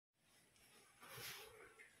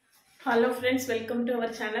Hello friends, welcome to our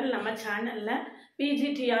channel. நம்ம சேனல்ல PG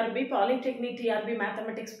TRB Polytechnic TRB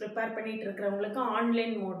Mathematics prepare பண்ணிட்டு இருக்கறவங்களுக்கு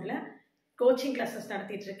ஆன்லைன் மோட்ல கோச்சிங் கிளாसेस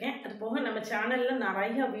நடத்திட்டு இருக்கேன். அது போக நம்ம சேனல்ல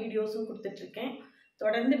நிறைய வீடியோஸும் கொடுத்துட்டு இருக்கேன்.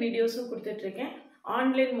 தொடர்ந்து வீடியோஸும் கொடுத்துட்டு இருக்கேன்.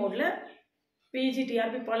 ஆன்லைன் மோட்ல PG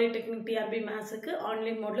TRB Polytechnic TRB Mathsக்கு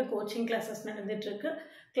online மோட்ல கோச்சிங் கிளாसेस நடந்துட்டு இருக்கு.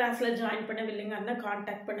 கிளாஸ்ல ஜாயின் பண்ணவில்லைங்கன்னா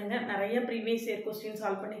கான்டாக்ட் பண்ணுங்க. நிறைய ப்ரீவியஸ் இயர் क्वेश्चन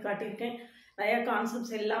சால்வ் பண்ணி காட்டியிருக்கேன். நிறைய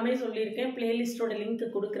கான்செப்ட்ஸ் எல்லாமே சொல்லியிருக்கேன். பிளேலிஸ்டோட லிங்க்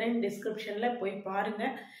கொடுக்குறேன் டிஸ்கிரிப்ஷனில் போய்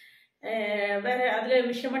பாருங்கள். வேறு அதில்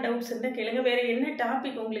விஷயமாக டவுட்ஸ் இருந்தால் கேளுங்க. வேறு என்ன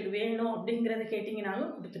டாபிக் உங்களுக்கு வேணும் அப்படிங்கிறத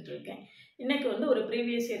கேட்டிங்கனாலும் கொடுத்துட்ருக்கேன். இன்றைக்கி ஒரு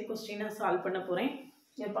ப்ரீவியஸ் இயர் கொஸ்டினாக சால்வ் பண்ண போகிறேன்.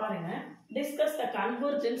 இங்கே பாருங்கள், discuss the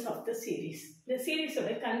convergence of the series. இந்த சீரீஸோட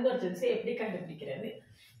கன்வர்ஜென்ஸை எப்படி கண்டுபிடிக்கிறது?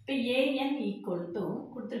 இப்போ ஏஎன் ஈக்குவல் டு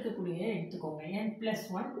கொடுத்துருக்கக்கூடிய எடுத்துக்கோங்க,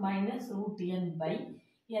 n+1 மைனஸ்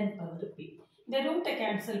 √n/n⁻p. இந்த ரூட்டை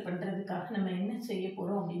கேன்சல் பண்ணுறதுக்காக நம்ம என்ன செய்ய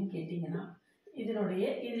போகிறோம் அப்படின்னு கேட்டிங்கன்னா,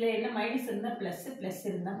 இதில் என்ன மைனஸ் இருந்தால் ப்ளஸ், ப்ளஸ்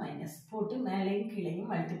இருந்தால் மைனஸ் போட்டு மேலேயும்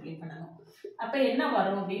கீழேயும் மல்டிப்ளை பண்ணணும். அப்போ என்ன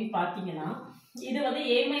வரும் அப்படின்னு பார்த்தீங்கன்னா, இது a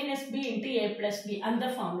 - b × a + b அந்த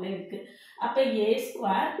ஃபார்மில் இருக்குது. அப்போ a²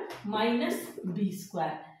 minus b²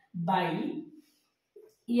 by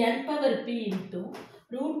n⁻p ×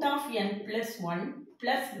 √n+1 +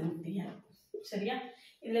 √n. சரியா?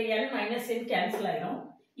 இதில் n மைனஸ் n கேன்சல் ஆயிரும்.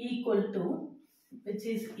 Equal to, which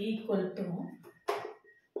is equal to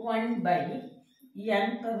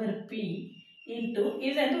 1/n⁻p into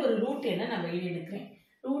இது ஒரு ரூட் என்ன நான் வெளியே எடுக்கிறேன்.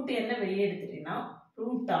 ரூட் என்ன வெளியே எடுத்துட்டேன்னா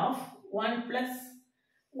 √1 +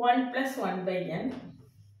 1/n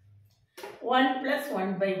 1 +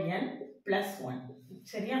 1/n + 1.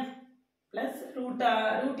 சரியா? ப்ளஸ் ரூட்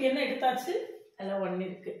என்ன எடுத்தாச்சு, அதில் 1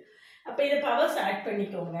 இருக்கு. அப்போ இதை பவர்ஸ் ஆட்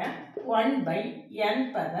பண்ணிக்கோங்க.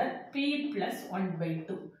 1/n⁻p +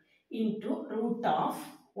 1/2 into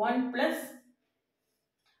 √1 +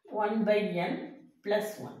 1/n +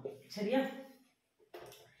 1. சரியா?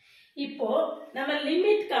 இப்போ நம்ம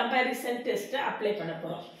லிமிட் கம்பேரிசன் டெஸ்ட் அப்ளை பண்ண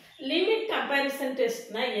போறோம். லிமிட் கம்பேரிசன்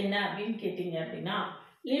டெஸ்ட்னா என்ன அப்படின்னு கேட்டீங்க அப்படின்னா,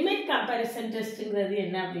 லிமிட் கம்பேரிசன் டெஸ்ட்ங்கிறது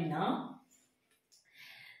என்ன அப்படின்னா,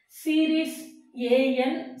 சீரீஸ்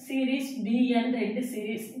AN சீரீஸ் BN ரெண்டு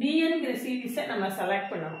சீரீஸ். BNங்கிற சீரீஸை நம்ம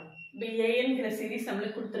செலக்ட் பண்ணணும். ANங்கிற சீரீஸ்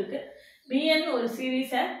நம்மளுக்கு கொடுத்துருக்கு. BN ஒரு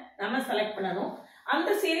சீரீஸை நம்ம செலக்ட் பண்ணணும். அந்த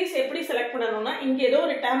சீரீஸ் எப்படி செலக்ட் பண்ணணும்னா, இங்கே ஏதோ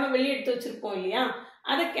ஒரு டேர்மை வெளியே எடுத்து வச்சிருப்போம் இல்லையா,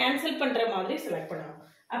 அதை கேன்சல் பண்ணுற மாதிரி செலக்ட் பண்ணணும்.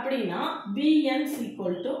 அப்படின்னா BN =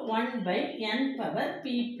 1/n⁻p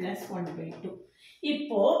 + 1/2.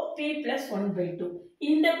 இப்போ p + 1/2.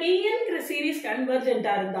 இந்த BNங்கிற சீரீஸ்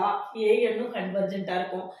கன்வர்ஜென்டா இருந்தா ANனும் கன்வர்ஜென்டா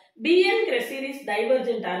இருக்கும். BNங்கிற சீரீஸ்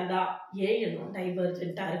டைவர்ஜென்டா இருந்தா ANனும்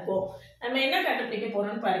டைவர்ஜென்டா இருக்கும். நம்ம என்ன கண்டுபிடிக்க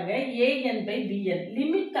போறோம்னு பாருங்க. AN/BN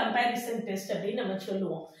லிமிட் கம்பேரிசன் டெஸ்ட் அப்படின்னு நம்ம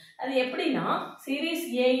சொல்லுவோம். அது எப்படின்னா, series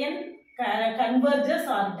AN converges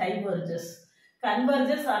R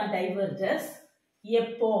diverges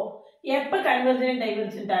எப்போ கன்வர்ஜென்ட்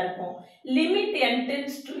டைவர்ஜென்டா இருக்கும்? Limit n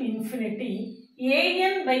tends to infinity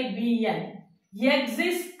AN/BN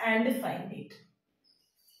exists and finite.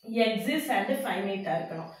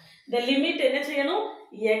 இருக்கணும். இந்த லிமிட் என்ன செய்யணும்?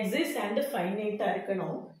 exists and finite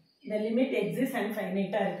இருக்கணும். இந்த லிமிட் exists and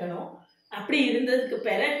finite இருக்கணும். அப்படி இருந்ததுக்கு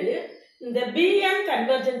பிறகு இந்த BN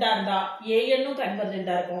கன்வர்ஜென்டா இருந்தா ANனும்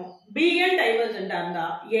கன்வர்ஜென்டா இருக்கும். BN டைவர்ஜென்டா இருந்தா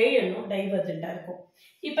ANனும் டைவர்ஜென்டா இருக்கும்.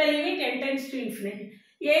 இப்போ limit n tends to infinity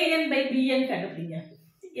AN/BN கண்டுபிடிங்க.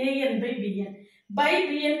 AN/BN by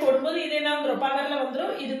BN போடும்போது இது என்ன வந்துரும்? பவர்ல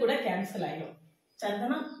வந்துரும். இது கூட கேன்சல் ஆயிடும்.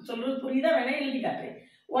 சரிதானா? சொல்றது புரியுதா? வேணா எழுதி காட்டுறேன்.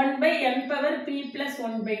 1/n⁻p +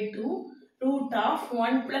 1/2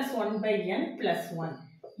 √1 + 1/n + 1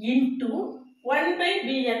 into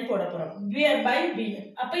 1/BN போட போறோம். by BN.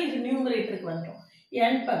 அப்ப இது நியூமரேட்டருக்கு வந்துரும்.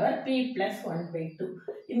 n⁻p + 1/2.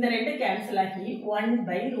 இந்த ரெண்டு கேன்சல் ஆகி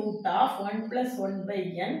 1/√1 +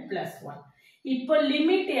 1/n + 1. இப்போ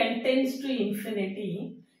limit n tends to infinity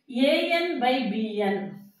AN/BN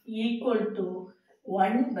 =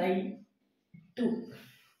 1/2.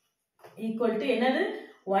 equal to என்னது?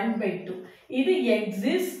 1/2. இது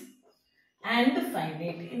exists and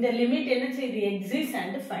finite. இந்த லிமிட் என்ன செய்யுது? exists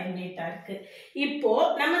and finite இருக்கு. இப்போ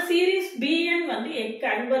நம்ம சீரீஸ் BN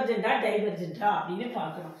கன்வர்ஜென்டா டைவர்ஜென்டா அப்படின்னு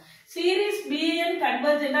பார்க்கணும். சீரீஸ் BN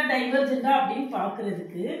கன்வர்ஜென்டா டைவர்ஜென்டா அப்படின்னு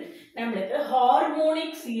பார்க்கிறதுக்கு நம்மளுக்கு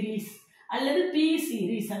ஹார்மோனிக் சீரீஸ் அல்லது P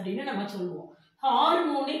சீரீஸ் அப்படின்னு நம்ம சொல்லுவோம்.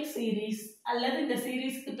 ஹார்மோனிக் சீரீஸ் அல்லது இந்த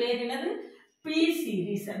சீரீஸ்க்கு பேர் என்னது? P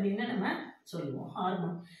சீரீஸ் அப்படின்னு நம்ம சொல்லுவோம்.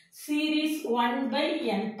 Hormone series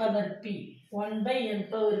 1/n⁻p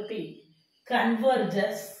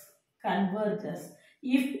converges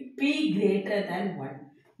if p greater than 1,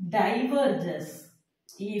 diverges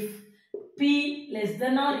if p less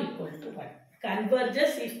than or equal to 1.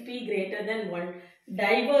 Converges if p greater than 1,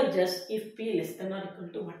 diverges if p less than or equal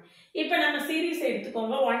to 1. இப்போ நம்ம series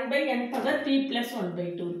எடுத்துக்கோங்க 1 by n power p plus 1 by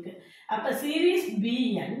 2 இருக்கு. அப்ப series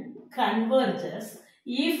bn converges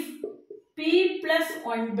if p plus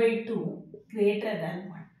 1 by 2 greater than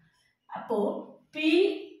 1. அப்போ p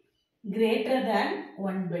greater than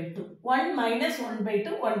 1 by 2. 1 minus 1 by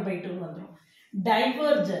 2, 1 by 2 வந்துரும்.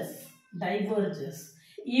 Diverges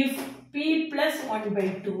if p plus 1 by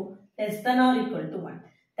 2 less than or equal to 1.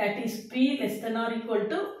 That is p less than or equal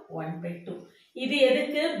to 1 by 2. இது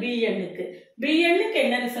எதுக்கு bn க்கு. bn க்கு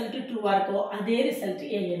என்ன result ட்ரூவா இருக்கோ அதே result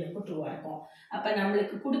an க்கு ட்ரூவா இருக்கும். அப்ப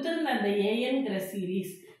நம்மளுக்கு கொடுத்திருந்த அந்த an ங்கற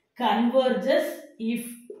series converges if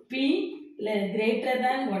p greater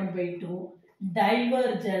than 1 by 2,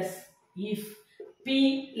 diverges if p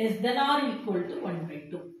less than or equal to 1 by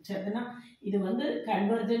 2. சரிதானா? இது வந்து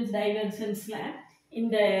convergence divergenceல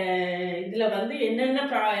இந்த இதுல வந்து என்னென்ன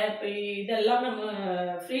இதெல்லாம் நம்ம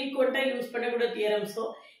frequent-ஆ யூஸ் பண்ணக்கூடிய தியரம்ஸோ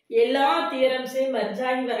எல்லா தியரம்ஸையும் மெர்ஜ்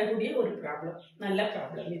ஆகி வரக்கூடிய ஒரு ப்ராப்ளம். நல்ல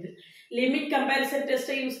ப்ராப்ளம் இது. லிமிட் கம்பேரிசன்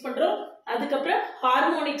டெஸ்ட்டை யூஸ் பண்றோம். அதுக்கப்புறம்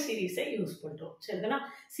ஹார்மோனிக் சீரீஸை யூஸ் பண்றோம். சரிதானா?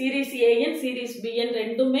 சீரீஸ் an சீரீஸ் bn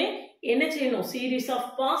ரெண்டுமே என்ன செய்யணும்? சீரீஸ்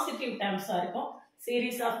ஆஃப் பாசிட்டிவ் டேர்ம்ஸா இருக்கும்.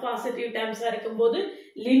 சீரீஸ் ஆஃப் பாசிட்டிவ் டேர்ம்ஸா இருக்கும்போது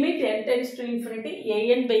limit n tends to infinity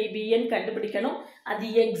an by bn கண்டுபிடிக்கணும். அது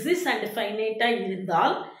எக்ஸிஸ்ட் அண்ட் ஃபைனைட்டா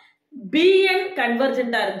இருந்தால் bn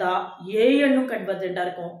கன்வர்ஜென்டா இருந்தா an-ம் கன்வர்ஜென்டா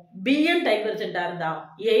இருக்கும். bn டைவர்ஜென்டா இருந்தா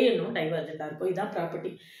an-ம் டைவர்ஜென்டா இருக்கும். இதான்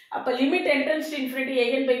ப்ராப்பர்ட்டி. அப்ப limit n tends to infinity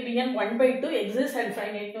an by bn 1 by 2 exist and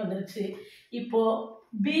finite வந்துருச்சு. இப்போ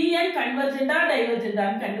bn கன்வர்ஜென்டா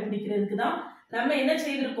டைவர்ஜென்டான்னு கண்டுபிடிக்கிறதுக்கு தான் நம்ம என்ன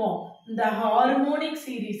செய்திருக்கோம்? இந்த ஹார்மோனிக்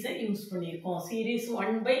சீரீஸை யூஸ் பண்ணியிருக்கோம். Series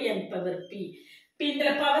 1 by n power p. இந்த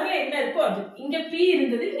பவர்ல என்ன இருக்கோ அது. இங்க p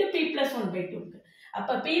இருந்தது, இங்க p plus 1 by 2 இருக்கு.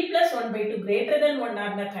 அப்ப p plus 1 by 2 greater than 1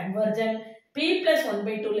 ஆனா convergent, p plus 1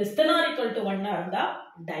 by 2 less than or equal to 1 இருந்தா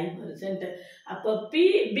divergent. அப்ப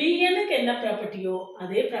bn க்கு என்ன ப்ராப்பர்ட்டியோ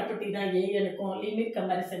அதே ப்ராப்பர்ட்டி தான் an க்கும் லிமிட்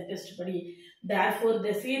கம்பேரிசன் டெஸ்ட் படி. Therefore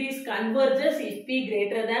the series converges if p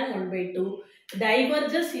greater than 1 by 2,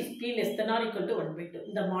 diverges if p less than or equal to 1 by 2.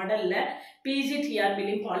 இந்த மாடல்ல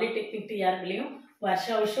PG-TRB-லயும் பாலிடெக்னிக் TRB-லயும்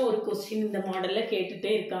வருஷம் ஒரு கொஸ்டின் இந்த மாடல்ல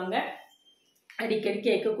கேட்டுட்டே இருக்காங்க. அடிக்கடி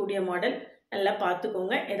கேட்கக்கூடிய மாடல். நல்லா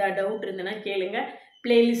பார்த்துக்கோங்க. ஏதாவது டவுட் இருந்ததுன்னா கேளுங்க.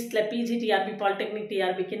 பிளேலிஸ்ட்ல PG-TRB பாலிடெக்னிக்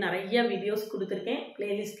TRB-க்கு நிறைய வீடியோஸ் கொடுத்துருக்கேன்.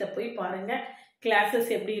 பிளேலிஸ்ட்ல போய் பாருங்க. கிளாஸஸ்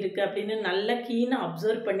எப்படி இருக்கு அப்படின்னு நல்லா கீனா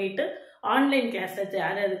அப்சர்வ் பண்ணிட்டு ஆன்லைன் கிளாஸ்ல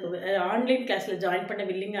ஜாயின் பண்ண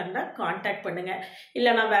வில்லிங்கா இருந்தா கான்டாக்ட் பண்ணுங்க.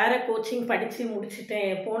 இல்ல நான் வேற கோச்சிங் படிச்சு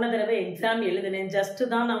முடிச்சுட்டேன், போன தடவை எக்ஸாம் எழுதினேன், ஜஸ்ட்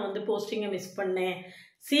தான் நான் வந்து போஸ்டிங்கை மிஸ் பண்ணேன்,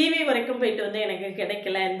 CV வரைக்கும் போயிட்டு வந்து எனக்கு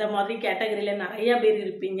கிடைக்கல, இந்த மாதிரி கேட்டகரியில நிறைய பேர்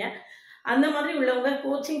இருப்பீங்க. அந்த மாதிரி உள்ளவங்க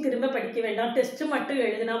கோச்சிங் திரும்ப படிக்க வேண்டாம், டெஸ்ட் மட்டும்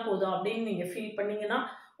எழுதினா போதும் அப்படின்னு நீங்க ஃபீல் பண்ணீங்கன்னா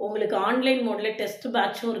உங்களுக்கு ஆன்லைன் மோட்ல டெஸ்ட்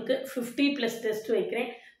பேட்சும் இருக்கு. 50+ டெஸ்ட்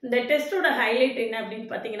வைக்கிறேன். இந்த டெஸ்ட்டோட ஹைலைட் என்ன அப்படின்னு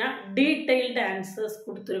பார்த்தீங்கன்னா டீடைல்டு ஆன்சர்ஸ்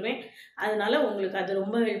கொடுத்துருவேன். அதனால உங்களுக்கு அது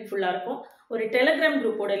ரொம்ப ஹெல்ப்ஃபுல்லாக இருக்கும். ஒரு டெலிகிராம்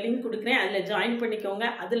குரூப்போட லிங்க் கொடுக்குறேன், அதில் ஜாயின் பண்ணிக்கோங்க.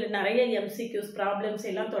 அதில் நிறைய MCQs ப்ராப்ளம்ஸ்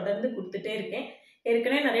எல்லாம் தொடர்ந்து கொடுத்துட்டே இருக்கேன்.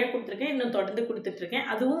 ஏற்கனவே நிறைய கொடுத்துருக்கேன், இன்னும் தொடர்ந்து கொடுத்துட்ருக்கேன்.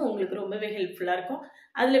 அதுவும் உங்களுக்கு ரொம்பவே ஹெல்ப்ஃபுல்லாக இருக்கும்.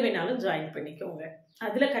 அதில் வேணாலும் ஜாயின் பண்ணிக்கோங்க.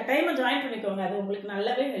 அதில் கட்டாயமாக ஜாயின் பண்ணிக்கோங்க, அது உங்களுக்கு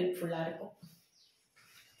நல்லாவே ஹெல்ப்ஃபுல்லாக இருக்கும்.